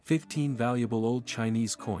15 Valuable Old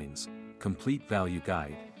Chinese Coins, Complete Value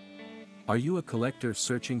Guide. Are you a collector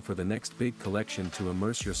searching for the next big collection to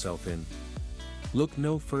immerse yourself in? Look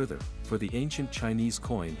no further, for the ancient Chinese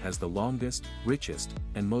coin has the longest, richest,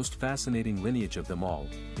 and most fascinating lineage of them all.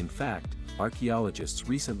 In fact, archaeologists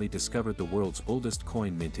recently discovered the world's oldest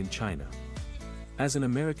coin mint in China. As an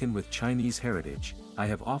American with Chinese heritage, I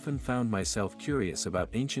have often found myself curious about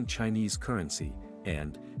ancient Chinese currency,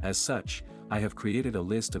 and, as such, I have created a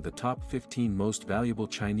list of the top 15 most valuable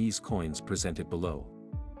Chinese coins presented below.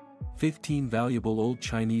 15 Valuable Old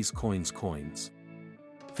Chinese Coins.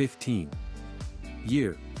 15.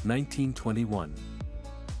 Year, 1921.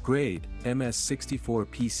 Grade, MS64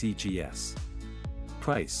 PCGS.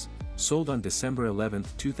 Price, sold on December 11,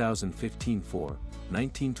 2015 for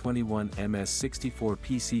 1921 MS64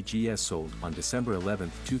 PCGS, sold on December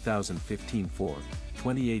 11, 2015 for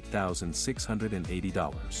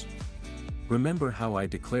 $28,680. Remember how I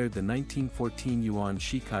declared the 1914 Yuan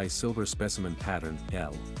Shikai silver specimen pattern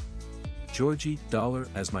L. Georgie dollar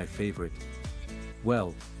as my favorite?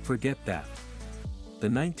 Well, forget that. The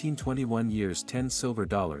 1921 year's 10 silver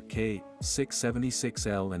dollar K,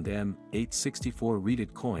 676L and M, 864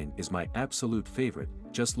 reeded coin is my absolute favorite.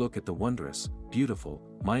 Just look at the wondrous, beautiful,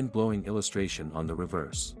 mind-blowing illustration on the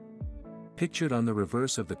reverse. Pictured on the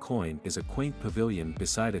reverse of the coin is a quaint pavilion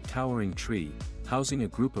beside a towering tree, housing a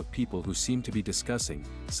group of people who seem to be discussing,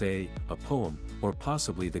 say, a poem, or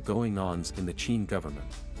possibly the going-ons in the Qing government.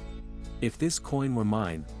 If this coin were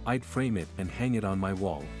mine, I'd frame it and hang it on my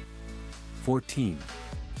wall. 14.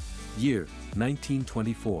 Year,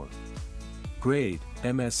 1924. Grade,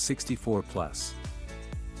 MS64+.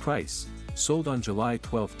 Price, sold on July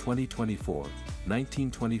 12, 2024,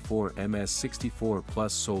 1924 MS64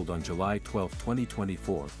 sold on July 12,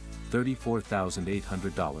 2024,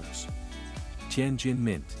 $34,800. Tianjin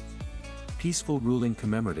Mint. Peaceful Ruling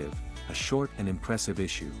Commemorative, a short and impressive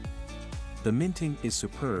issue. The minting is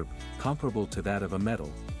superb, comparable to that of a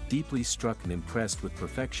medal, deeply struck and impressed with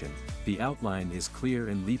perfection. The outline is clear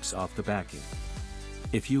and leaps off the backing.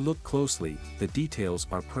 If you look closely, the details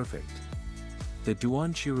are perfect. The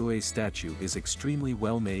Duan Qirui statue is extremely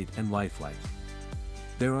well made and lifelike.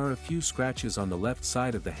 There are a few scratches on the left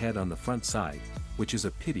side of the head on the front side, which is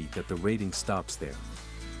a pity that the rating stops there.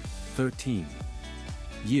 13.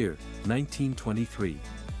 Year, 1923.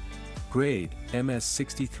 Grade,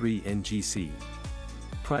 MS63 NGC.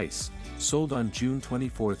 Price, sold on June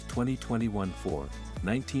 24, 2021 for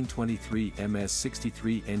 1923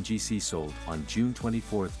 MS63 NGC, sold on June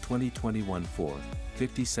 24, 2021 for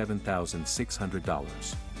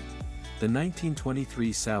 $57,600. The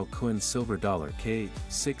 1923 Sao Kun silver dollar K,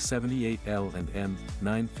 678L and M,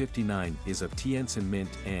 959 is of Tianjin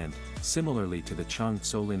mint and, similarly to the Chang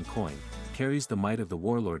Tso-lin coin, carries the might of the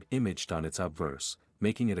warlord imaged on its obverse,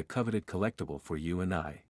 making it a coveted collectible for you and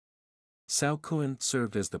I. Cao Kun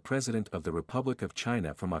served as the President of the Republic of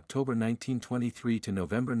China from October 1923 to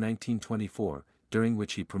November 1924, during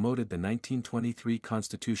which he promoted the 1923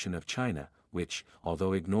 Constitution of China, which,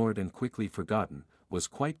 although ignored and quickly forgotten, was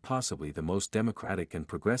quite possibly the most democratic and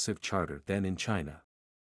progressive charter then in China.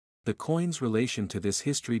 The coin's relation to this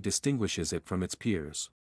history distinguishes it from its peers.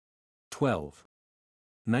 12.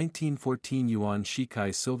 1914 Yuan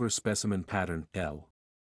Shikai silver specimen pattern L.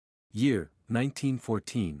 Year,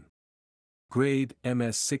 1914. Grade,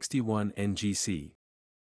 MS61 NGC.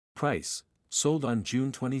 Price, sold on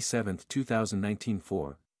June 27, 2019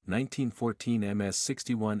 for 1914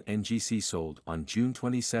 MS61 NGC, sold on June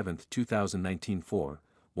 27, 2019 for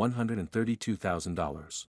 $132,000.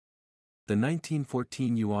 The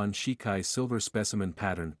 1914 Yuan Shikai silver specimen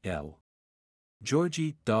pattern L.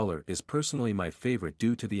 Georgie dollar is personally my favorite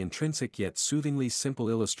due to the intrinsic yet soothingly simple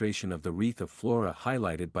illustration of the wreath of flora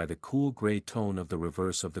highlighted by the cool gray tone of the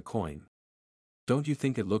reverse of the coin. Don't you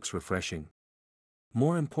think it looks refreshing?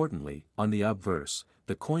 More importantly, on the obverse,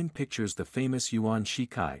 the coin pictures the famous Yuan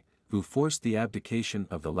Shikai, who forced the abdication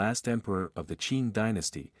of the last emperor of the Qing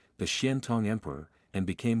dynasty, the Xiantong Emperor, and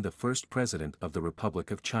became the first president of the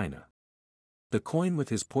Republic of China. The coin with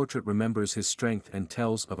his portrait remembers his strength and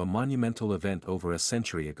tells of a monumental event over a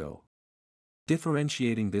century ago.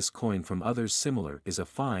 Differentiating this coin from others similar is a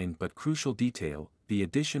fine but crucial detail, the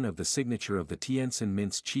addition of the signature of the Tianjin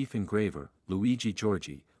Mint's chief engraver, Luigi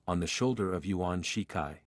Georgi, on the shoulder of Yuan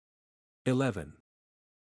Shikai. 11.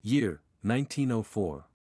 Year, 1904.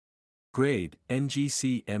 Grade,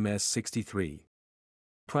 NGC MS63.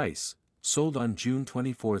 Price, sold on June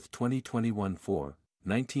 24, 2021 for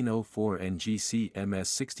 1904 NGC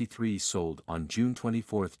MS63, sold on June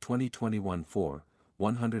 24, 2021 for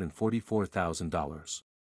 $144,000.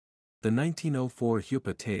 The 1904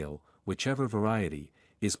 Hupa tail, whichever variety,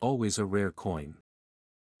 is always a rare coin.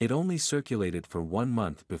 It only circulated for 1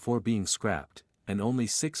 month before being scrapped, and only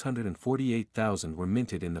 648,000 were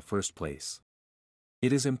minted in the first place.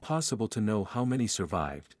 It is impossible to know how many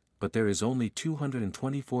survived, but there is only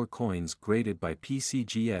 224 coins graded by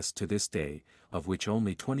PCGS to this day, of which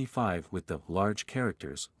only 25 with the large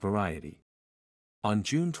characters variety. On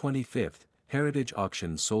June 25, Heritage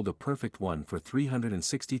Auctions sold a perfect one for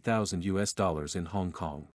 $360,000 in Hong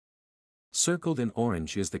Kong. Circled in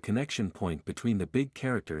orange is the connection point between the big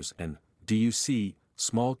characters and, do you see,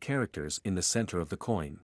 small characters in the center of the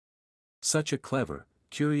coin. Such a clever,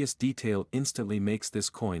 curious detail instantly makes this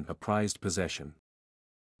coin a prized possession.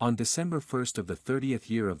 On December 1st of the 30th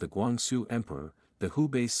year of the Guangxu Emperor, the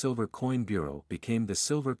Hubei Silver Coin Bureau became the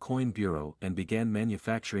Silver Coin Bureau and began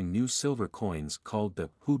manufacturing new silver coins called the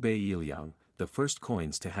Hubei Yiliang, the first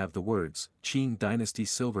coins to have the words Qing Dynasty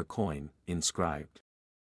Silver Coin inscribed.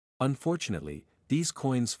 Unfortunately, these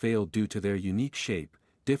coins failed due to their unique shape,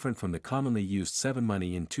 different from the commonly used 7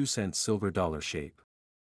 money in 2-cent silver dollar shape.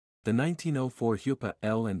 The 1904 Hupa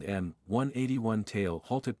L&M 181 tail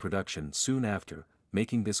halted production soon after,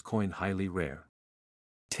 making this coin highly rare.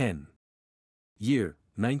 10. Year,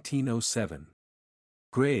 1907.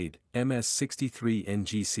 Grade, MS63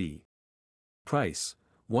 NGC. Price,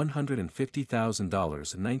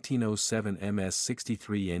 $150,000 1907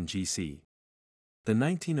 MS63 NGC. The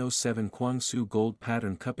 1907 Guangxu Gold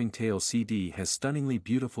Pattern Cupping Tail CD has stunningly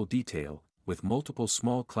beautiful detail, with multiple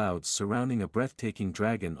small clouds surrounding a breathtaking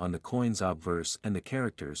dragon on the coin's obverse and the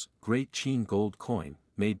characters, Great Qing Gold Coin,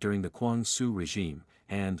 made during the Guangxu regime,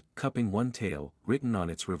 and, cupping one tail, written on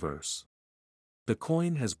its reverse. The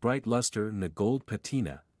coin has bright luster and a gold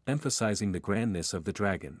patina, emphasizing the grandness of the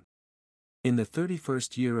dragon. In the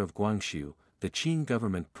 31st year of Guangxu, the Qing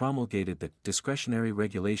government promulgated the discretionary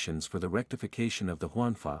regulations for the rectification of the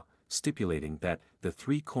Huanfa, stipulating that the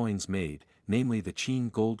 3 coins made, namely the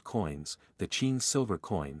Qing gold coins, the Qing silver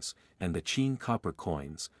coins, and the Qing copper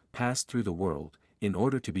coins, passed through the world, in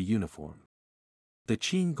order to be uniform. The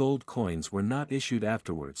Qing gold coins were not issued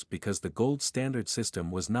afterwards because the gold standard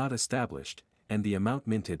system was not established, and the amount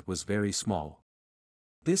minted was very small.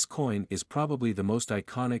 This coin is probably the most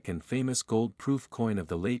iconic and famous gold-proof coin of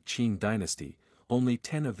the late Qing dynasty. Only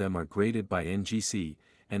 10 of them are graded by NGC,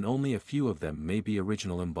 and only a few of them may be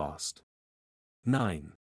original embossed.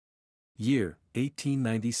 9. Year,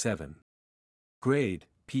 1897. Grade,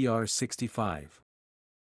 PR65.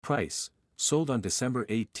 Price, sold on December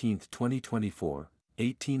 18, 2024,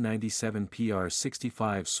 1897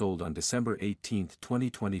 PR65 sold on December 18,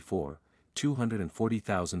 2024,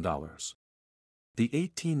 $240,000. The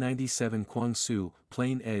 1897 Guangxu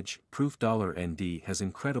Plain Edge Proof Dollar ND has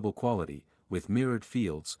incredible quality, with mirrored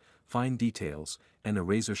fields, fine details, and a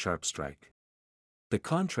razor-sharp strike. The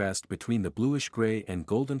contrast between the bluish-gray and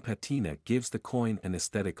golden patina gives the coin an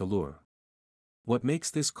aesthetic allure. What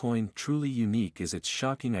makes this coin truly unique is its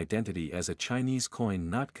shocking identity as a Chinese coin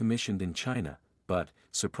not commissioned in China, but,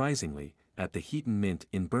 surprisingly, at the Heaton Mint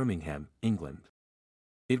in Birmingham, England.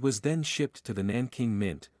 It was then shipped to the Nanking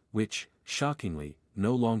Mint, which, shockingly,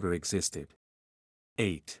 no longer existed.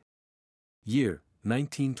 8. Year,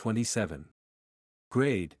 1927.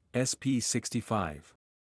 Grade, SP65.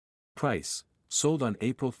 Price, sold on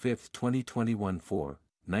April 5, 2021 for,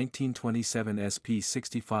 1927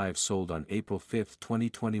 SP65 sold on April 5,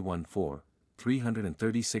 2021 for,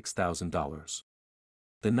 $336,000.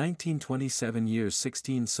 The 1927 year's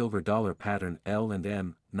 16 silver dollar pattern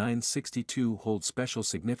L&M 962 holds special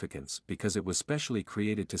significance because it was specially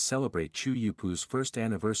created to celebrate Chu Yupu's first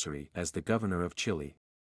anniversary as the governor of Chile.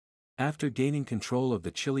 After gaining control of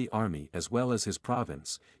the Chile army as well as his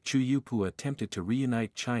province, Chu Yupu attempted to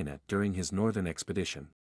reunite China during his northern expedition.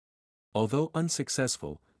 Although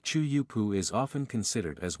unsuccessful, Chu Yupu is often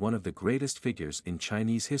considered as one of the greatest figures in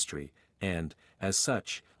Chinese history, and, as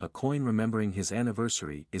such, a coin remembering his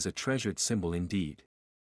anniversary is a treasured symbol indeed.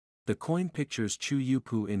 The coin pictures Chu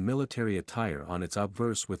Yupu in military attire on its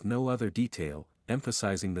obverse with no other detail,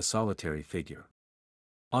 emphasizing the solitary figure.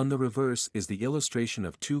 On the reverse is the illustration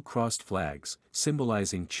of 2 crossed flags,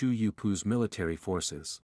 symbolizing Chu Yupu's military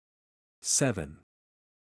forces. 7.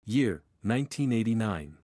 Year,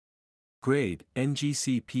 1989. Grade,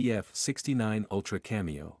 NGC PF69 Ultra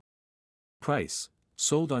Cameo. Price,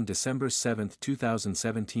 sold on December 7,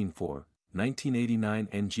 2017 for, 1989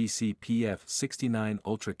 NGC PF69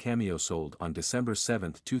 Ultra Cameo sold on December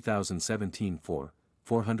 7, 2017 for,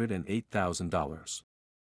 $408,000.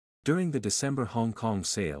 During the December Hong Kong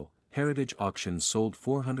sale, Heritage Auctions sold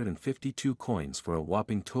 452 coins for a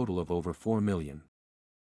whopping total of over 4 million.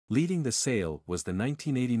 Leading the sale was the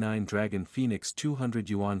 1989 Dragon Phoenix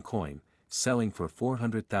 200 yuan coin, selling for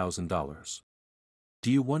 $400,000.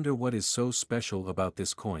 Do you wonder what is so special about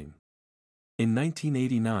this coin? In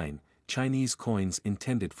 1989, Chinese coins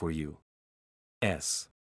intended for U.S.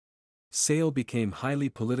 sale became highly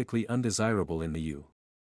politically undesirable in the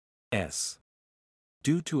U.S.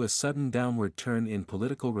 due to a sudden downward turn in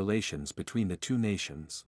political relations between the two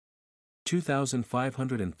nations.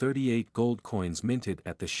 2,538 gold coins minted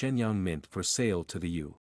at the Shenyang Mint for sale to the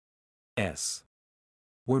U.S.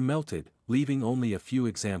 were melted, leaving only a few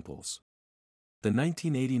examples. The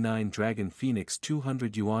 1989 Dragon Phoenix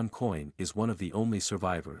 200 yuan coin is one of the only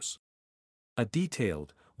survivors. A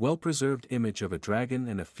detailed, well-preserved image of a dragon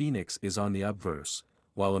and a phoenix is on the obverse,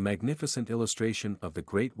 while a magnificent illustration of the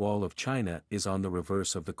Great Wall of China is on the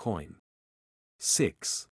reverse of the coin.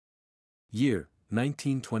 6. Year,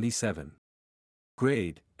 1927.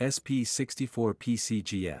 Grade, SP64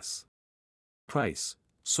 PCGS. Price,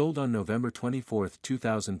 sold on November 24,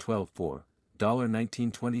 2012 for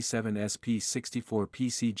 $1927 SP64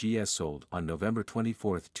 PCGS, sold on November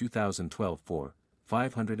 24, 2012 for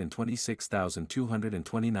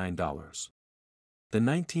 $526,229. The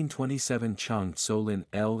 1927 Chang Tso-lin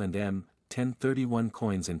L&M 1031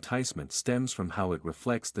 coin's enticement stems from how it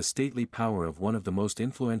reflects the stately power of one of the most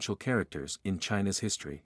influential characters in China's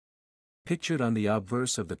history. Pictured on the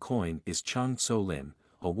obverse of the coin is Chang Tso-lin,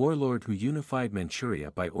 a warlord who unified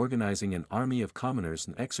Manchuria by organizing an army of commoners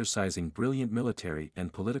and exercising brilliant military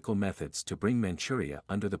and political methods to bring Manchuria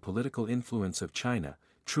under the political influence of China,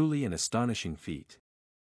 truly an astonishing feat.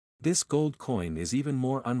 This gold coin is even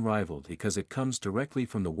more unrivaled because it comes directly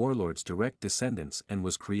from the warlord's direct descendants and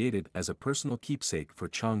was created as a personal keepsake for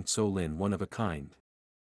Chang Tso-lin, one of a kind.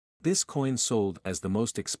 This coin sold as the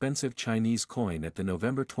most expensive Chinese coin at the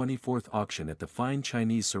November 24 auction at the Fine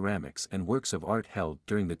Chinese Ceramics and Works of Art held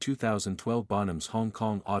during the 2012 Bonhams Hong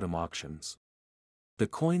Kong Autumn Auctions. The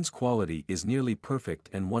coin's quality is nearly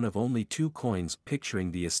perfect and one of only two coins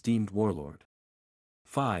picturing the esteemed warlord.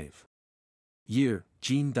 5. Year,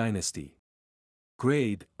 Jin Dynasty.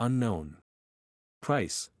 Grade, unknown.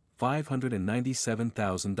 Price,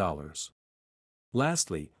 $597,000.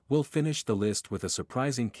 Lastly, we'll finish the list with a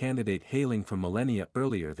surprising candidate hailing from millennia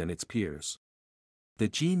earlier than its peers. The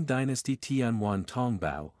Jin Dynasty Tianwan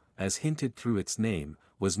Tongbao, as hinted through its name,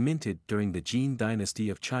 was minted during the Jin Dynasty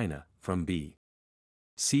of China, from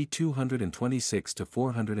b.c. 226 to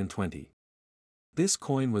 420. This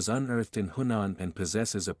coin was unearthed in Hunan and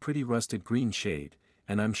possesses a pretty rusted green shade,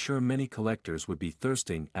 and I'm sure many collectors would be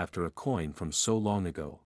thirsting after a coin from so long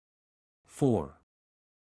ago. 4.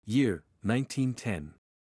 Year, 1910.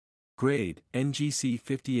 Grade, NGC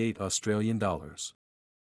 58 Australian dollars.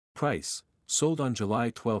 Price, sold on July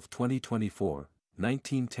 12, 2024,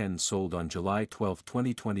 1910 sold on July 12,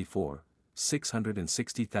 2024,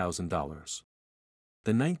 $660,000.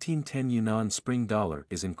 The 1910 Yunnan spring dollar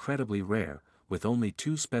is incredibly rare, with only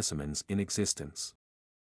two specimens in existence.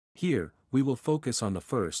 Here, we will focus on the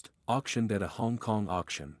first, auctioned at a Hong Kong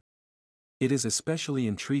auction. It is especially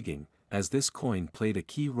intriguing, as this coin played a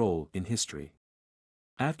key role in history.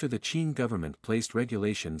 After the Qing government placed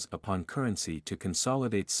regulations upon currency to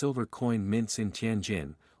consolidate silver coin mints in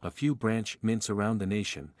Tianjin, a few branch mints around the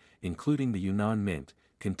nation, including the Yunnan Mint,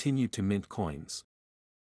 continued to mint coins.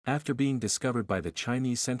 After being discovered by the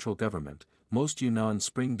Chinese central government, most Yunnan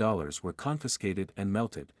spring dollars were confiscated and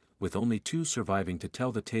melted, with only two surviving to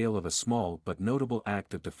tell the tale of a small but notable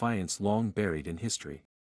act of defiance long buried in history.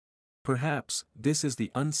 Perhaps, this is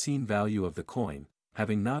the unseen value of the coin,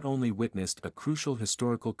 having not only witnessed a crucial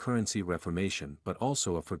historical currency reformation but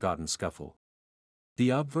also a forgotten scuffle. The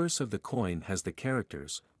obverse of the coin has the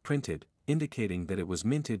characters, printed, indicating that it was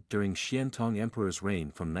minted during Xiantong Emperor's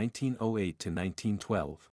reign from 1908 to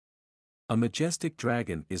 1912. A majestic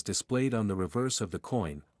dragon is displayed on the reverse of the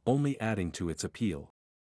coin, only adding to its appeal.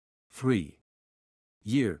 3.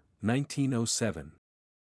 Year, 1907.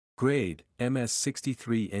 Grade,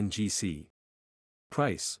 MS63 NGC.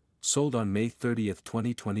 Price, sold on May 30,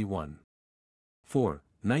 2021. For,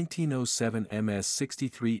 1907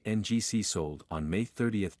 MS63 NGC sold on May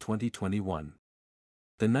 30, 2021.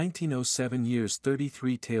 The 1907 year's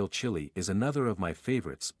 33-tail chili is another of my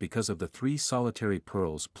favorites because of the three solitary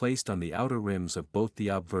pearls placed on the outer rims of both the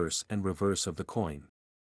obverse and reverse of the coin.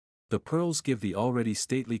 The pearls give the already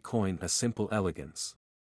stately coin a simple elegance.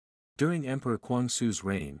 During Emperor Guangxu's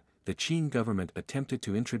reign, the Qing government attempted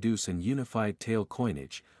to introduce an unified tail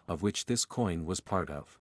coinage, of which this coin was part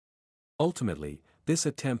of. Ultimately, this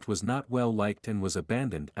attempt was not well liked and was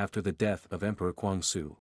abandoned after the death of Emperor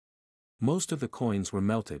Guangxu. Most of the coins were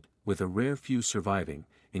melted, with a rare few surviving,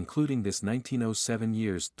 including this 1907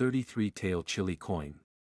 year's 33-tail chili coin.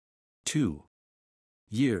 2.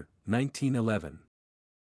 Year, 1911.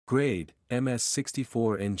 Grade,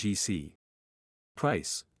 MS64 NGC.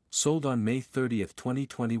 Price, sold on May 30,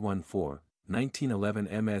 2021 for 1911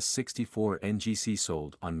 MS64 NGC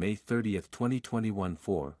sold on May 30, 2021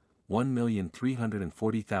 for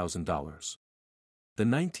 $1,340,000. The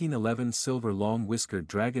 1911 silver long whiskered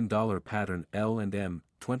dragon dollar pattern L&M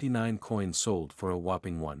 29 coin sold for a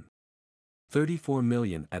whopping $1.34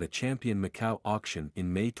 million at a Champion Macau auction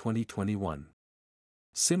in May 2021.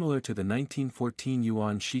 Similar to the 1914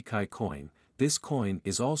 Yuan Shikai coin, this coin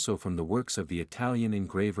is also from the works of the Italian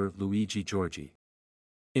engraver Luigi Giorgi.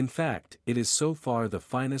 In fact, it is so far the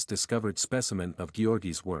finest discovered specimen of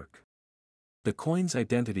Giorgi's work. The coin's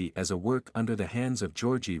identity as a work under the hands of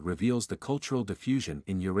Giorgi reveals the cultural diffusion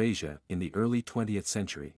in Eurasia in the early 20th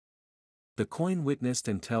century. The coin witnessed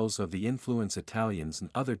and tells of the influence Italians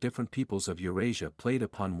and other different peoples of Eurasia played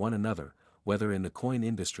upon one another, whether in the coin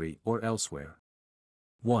industry or elsewhere.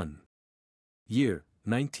 1. Year,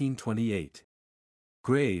 1928.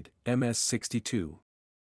 Grade, MS62.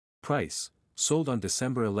 Price, sold on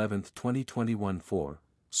December 11, 2021 for,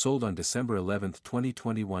 sold on December 11,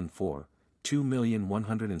 2021 for,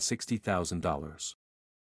 $2,160,000.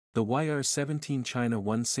 The YR17 China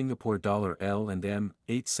 1 Singapore dollar L&M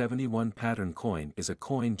 871 pattern coin is a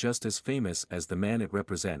coin just as famous as the man it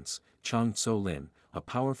represents, Chang Tso-lin, a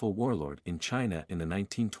powerful warlord in China in the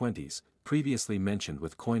 1920s, previously mentioned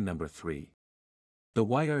with coin number 3. The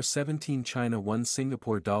YR17 China 1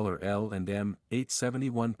 Singapore dollar L&M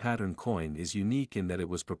 871 pattern coin is unique in that it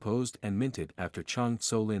was proposed and minted after Chang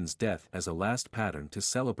Tso-lin's death as a last pattern to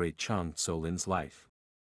celebrate Chang Tso-lin's life.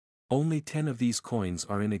 Only 10 of these coins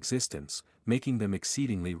are in existence, making them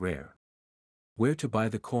exceedingly rare. Where to buy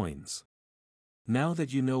the coins? Now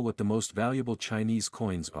that you know what the most valuable Chinese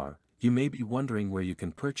coins are, you may be wondering where you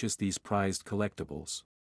can purchase these prized collectibles.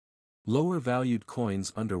 Lower valued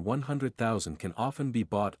coins under 100,000 can often be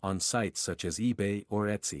bought on sites such as eBay or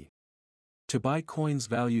Etsy. To buy coins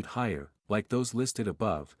valued higher, like those listed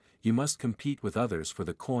above, you must compete with others for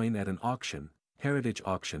the coin at an auction. Heritage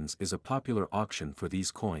Auctions is a popular auction for these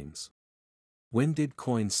coins. When did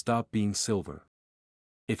coins stop being silver?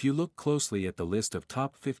 If you look closely at the list of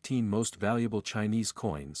top 15 most valuable Chinese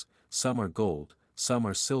coins, some are gold, some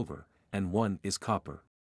are silver, and one is copper.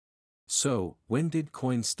 So, when did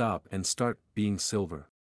coins stop and start being silver?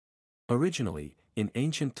 Originally, in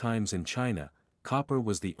ancient times in China, copper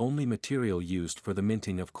was the only material used for the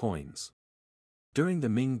minting of coins. During the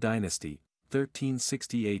Ming Dynasty,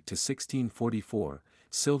 1368 to 1644,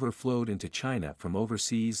 silver flowed into China from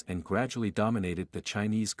overseas and gradually dominated the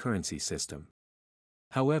Chinese currency system.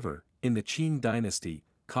 However, in the Qing Dynasty,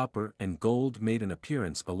 copper and gold made an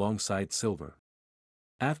appearance alongside silver.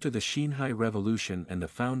 After the Xinhai Revolution and the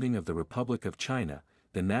founding of the Republic of China,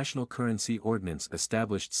 the National Currency Ordinance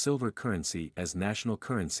established silver currency as national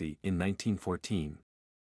currency in 1914.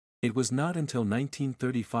 It was not until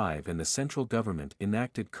 1935 and the central government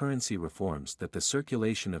enacted currency reforms that the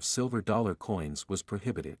circulation of silver dollar coins was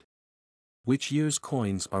prohibited. Which year's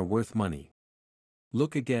coins are worth money?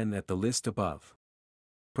 Look again at the list above.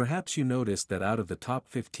 Perhaps you noticed that out of the top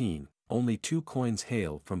 15, only 2 coins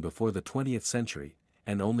hail from before the 20th century,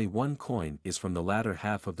 and only 1 coin is from the latter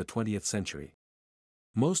half of the 20th century.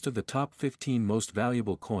 Most of the top 15 most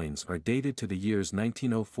valuable coins are dated to the years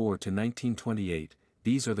 1904 to 1928,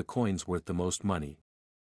 these are the coins worth the most money.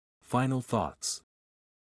 Final thoughts.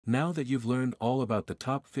 Now that you've learned all about the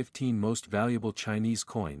top 15 most valuable Chinese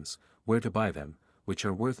coins, where to buy them, which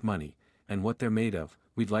are worth money, and what they're made of,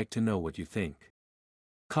 we'd like to know what you think.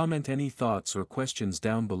 Comment any thoughts or questions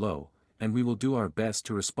down below, and we will do our best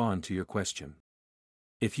to respond to your question.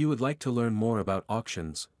 If you would like to learn more about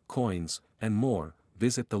auctions, coins, and more,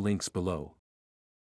 visit the links below.